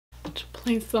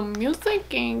play some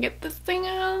music and get this thing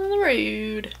on the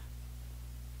road.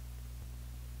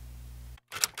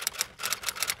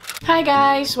 Hi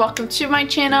guys, welcome to my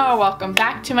channel, or welcome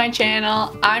back to my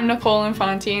channel. I'm Nicole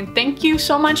Linfante, and thank you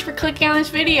so much for clicking on this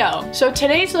video. So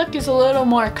today's look is a little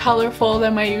more colorful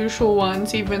than my usual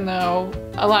ones, even though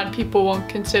a lot of people won't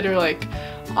consider like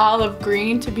olive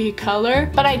green to be a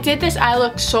color. But I did this eye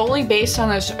look solely based on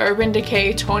this Urban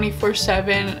Decay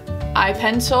 24/7 eye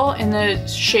pencil in the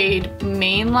shade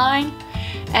Mainline.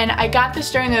 And I got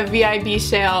this during the VIB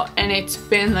sale, and it's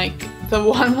been like the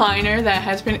one liner that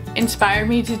has been inspired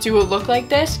me to do a look like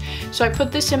this. So I put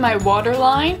this in my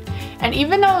waterline, and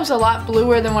even though it was a lot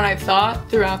bluer than what I thought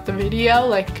throughout the video,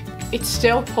 like it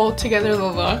still pulled together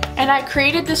the look. And I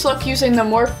created this look using the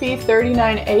Morphe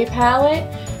 39A palette.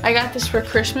 I got this for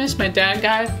Christmas, my dad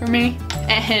got it for me,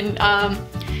 and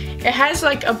it has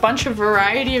like a bunch of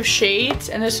variety of shades,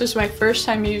 and this was my first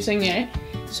time using it.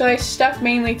 So I stuck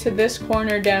mainly to this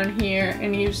corner down here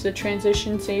and used the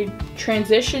transition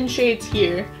shades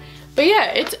here. But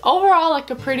yeah, it's overall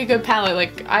like a pretty good palette.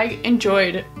 Like, I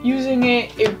enjoyed using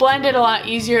it. It blended a lot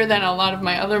easier than a lot of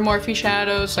my other Morphe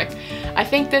shadows. Like, I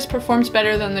think this performs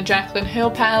better than the Jaclyn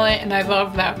Hill palette, and I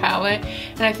love that palette.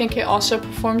 And I think it also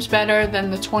performs better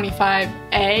than the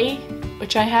 25A,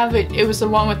 which I have. It was the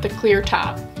one with the clear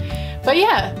top. But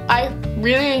yeah, I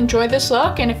really enjoyed this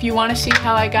look, and if you want to see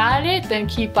how I got it, then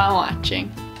keep on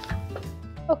watching.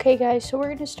 Okay guys, so we're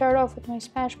going to start off with my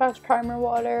Smashbox primer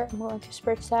water. I'm going to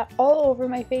spritz that all over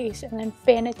my face and then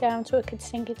fan it down so it can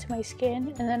sink into my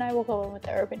skin, and then I will go in with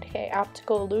the Urban Decay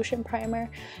Optical Illusion Primer.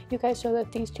 You guys know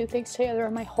that these two things together are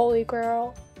my holy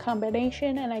grail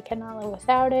combination, and I cannot live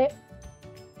without it.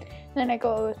 Then I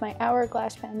go with my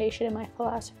Hourglass foundation and my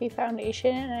Philosophy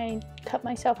foundation, and I cut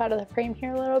myself out of the frame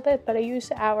here a little bit, but I use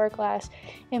the Hourglass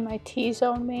in my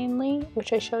T-zone mainly,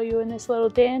 which I show you in this little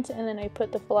dance, and then I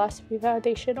put the Philosophy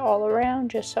foundation all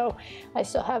around just so I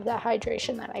still have that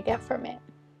hydration that I get from it.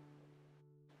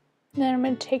 And then I'm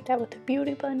going to take that with the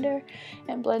Beauty Blender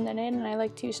and blend it in, and I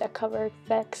like to use that Cover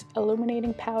FX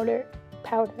illuminating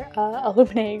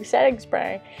illuminating setting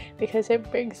spray because it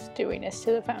brings dewiness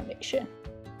to the foundation.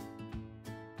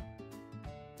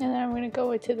 And then I'm going to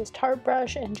go into this Tarte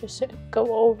brush and just go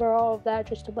over all of that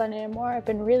just to blend it in more. I've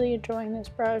been really enjoying this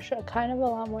brush, kind of a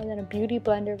lot more than a Beauty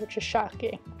Blender, which is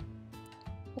shocking.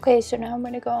 Okay, so now I'm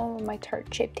going to go in with my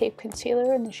Tarte Shape Tape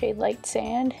Concealer in the shade Light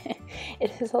Sand.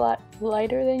 It is a lot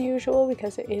lighter than usual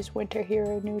because it is winter here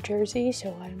in New Jersey,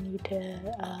 so I need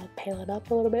to pale it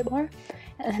up a little bit more.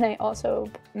 And then I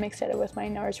also mix it with my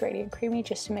NARS Radiant Creamy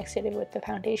just to mix it in with the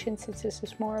foundation, since this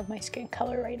is more of my skin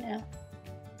color right now.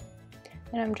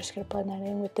 And I'm just going to blend that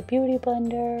in with the Beauty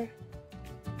Blender.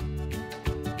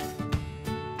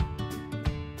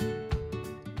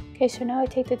 Okay, so now I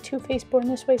take the Too Faced Born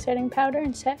This Way setting powder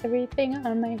and set everything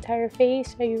on my entire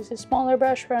face. I use a smaller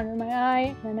brush for under my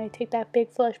eye, and then I take that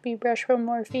big Flush B brush from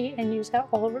Morphe and use that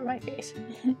all over my face.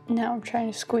 Now I'm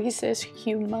trying to squeeze this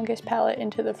humongous palette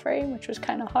into the frame, which was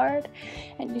kind of hard.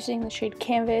 And using the shade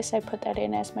Canvas, I put that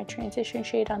in as my transition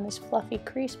shade on this fluffy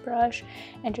crease brush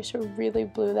and just really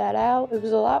blew that out. It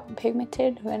was a lot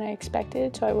pigmented than I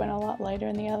expected, so I went a lot lighter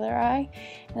in the other eye.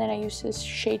 And then I used this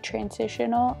shade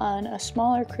Transitional on a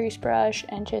smaller crease brush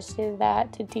and just did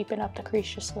that to deepen up the crease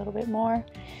just a little bit more.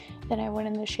 Then I went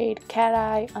in the shade Cat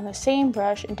Eye on the same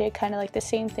brush and did kind of like the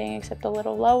same thing except a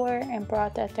little lower and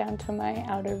brought that down to my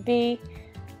outer V.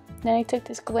 Then I took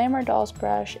this Glamour Dolls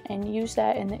brush and used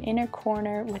that in the inner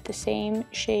corner with the same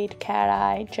shade Cat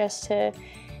Eye just to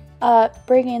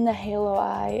bring in the halo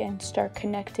eye and start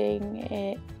connecting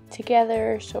it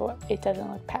together so it doesn't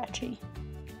look patchy.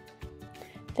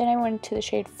 Then I went to the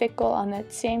shade Fickle on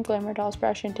that same Glamour Dolls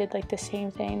brush and did like the same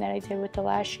thing that I did with the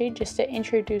last shade just to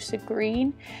introduce the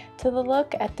green to the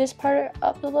look. At this part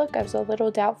of the look I was a little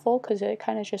doubtful because it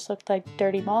kind of just looked like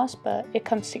dirty moss, but it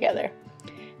comes together.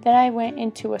 Then I went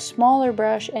into a smaller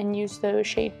brush and used the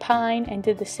shade Pine and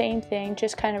did the same thing,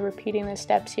 just kind of repeating the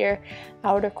steps here,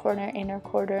 outer corner, inner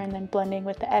corner, and then blending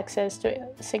with the excess to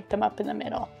sync them up in the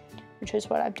middle, which is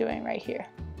what I'm doing right here.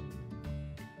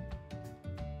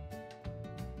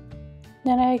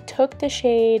 Then I took the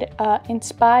shade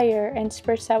Inspire and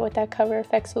spritzed that with that Cover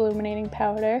FX illuminating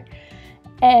powder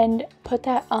and put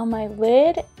that on my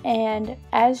lid, and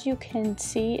as you can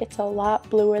see it's a lot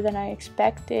bluer than I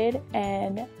expected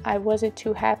and I wasn't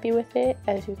too happy with it,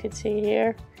 as you can see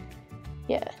here.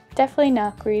 Yeah, definitely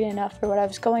not green enough for what I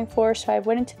was going for, so I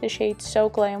went into the shade So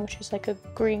Glam, which is like a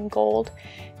green gold,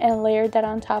 and layered that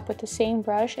on top with the same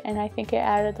brush, and I think it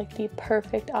added like the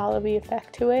perfect olivey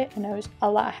effect to it, and I was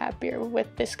a lot happier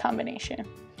with this combination.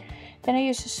 Then I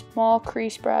used a small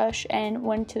crease brush and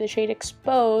went to the shade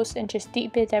Exposed and just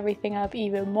deepened everything up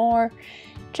even more,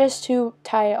 just to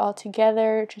tie it all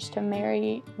together, just to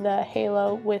marry the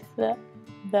halo with the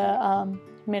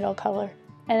middle color.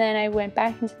 And then I went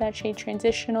back into that shade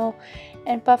Transitional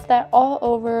and buffed that all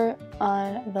over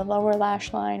on the lower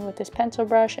lash line with this pencil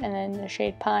brush, and then the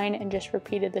shade Pine, and just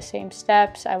repeated the same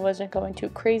steps. I wasn't going too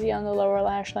crazy on the lower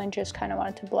lash line, just kind of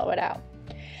wanted to blow it out.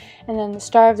 And then the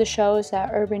star of the show is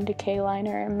that Urban Decay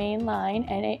liner in main line,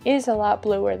 and it is a lot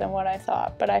bluer than what I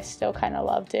thought, but I still kind of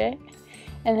loved it.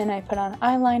 And then I put on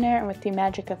eyeliner, and with the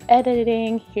magic of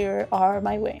editing, here are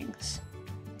my wings.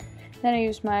 Then I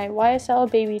used my YSL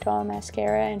Baby Doll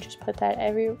mascara and just put that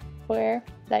everywhere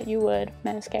that you would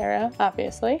mascara,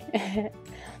 obviously. And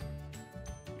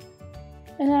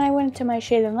then I went into my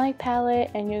Shade and Light palette,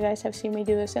 and you guys have seen me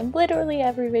do this in literally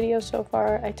every video so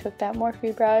far. I took that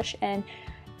Morphe brush and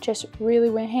just really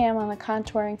went ham on the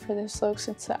contouring for this look.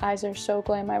 Since the eyes are so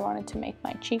glam, I wanted to make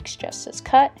my cheeks just as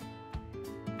cut.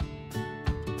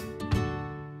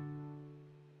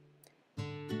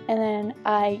 And then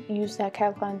I used that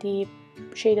Kat Von D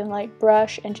Shade and Light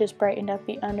brush and just brightened up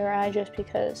the under eye, just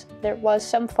because there was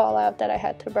some fallout that I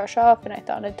had to brush off and I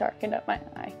thought it darkened up my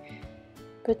eye.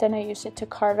 But then I used it to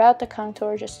carve out the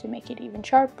contour just to make it even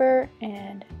sharper,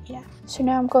 and yeah. So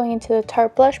now I'm going into the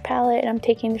Tarte blush palette, and I'm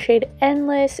taking the shade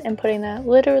Endless and putting that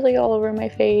literally all over my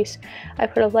face. I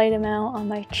put a light amount on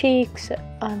my cheeks,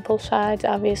 on both sides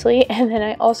obviously, and then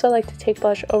I also like to take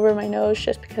blush over my nose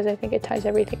just because I think it ties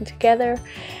everything together.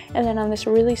 And then on this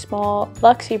really small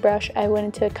Luxie brush, I went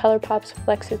into ColourPop's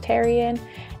Flexitarian,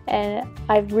 and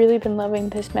I've really been loving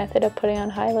this method of putting on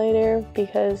highlighter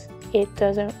because it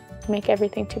doesn't make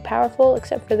everything too powerful,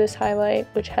 except for this highlight,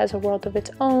 which has a world of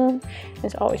its own.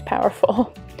 It's always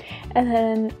powerful. And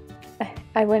then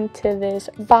I went to this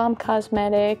Bomb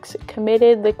Cosmetics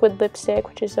Committed Liquid Lipstick,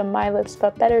 which is a My Lips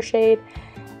But Better shade,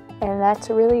 and that's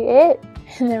really it.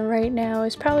 And then right now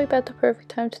is probably about the perfect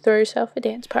time to throw yourself a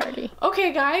dance party.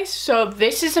 Okay guys, so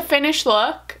this is a finished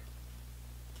look.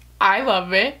 I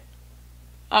love it.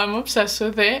 I'm obsessed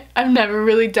with it. I've never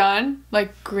really done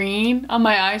like green on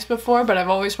my eyes before, but I've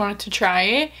always wanted to try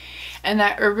it. And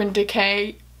that Urban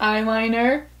Decay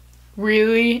eyeliner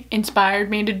really inspired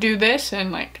me to do this,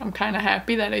 and like I'm kind of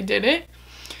happy that I did it.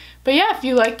 But yeah, if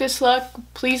you like this look,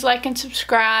 please like and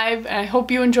subscribe. And I hope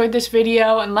you enjoyed this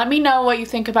video, and let me know what you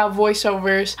think about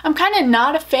voiceovers. I'm kind of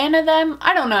not a fan of them.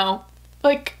 I don't know.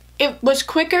 Like, it was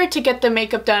quicker to get the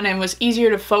makeup done and was easier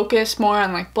to focus more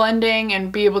on like blending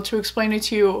and be able to explain it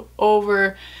to you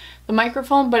over the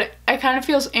microphone, but it kind of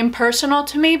feels impersonal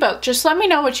to me. But just let me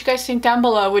know what you guys think down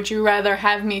below. Would you rather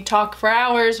have me talk for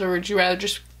hours, or would you rather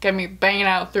just get me banging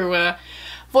out through a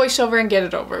voiceover and get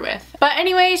it over with? But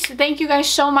anyways, thank you guys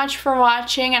so much for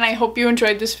watching, and I hope you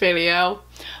enjoyed this video.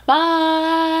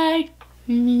 Bye!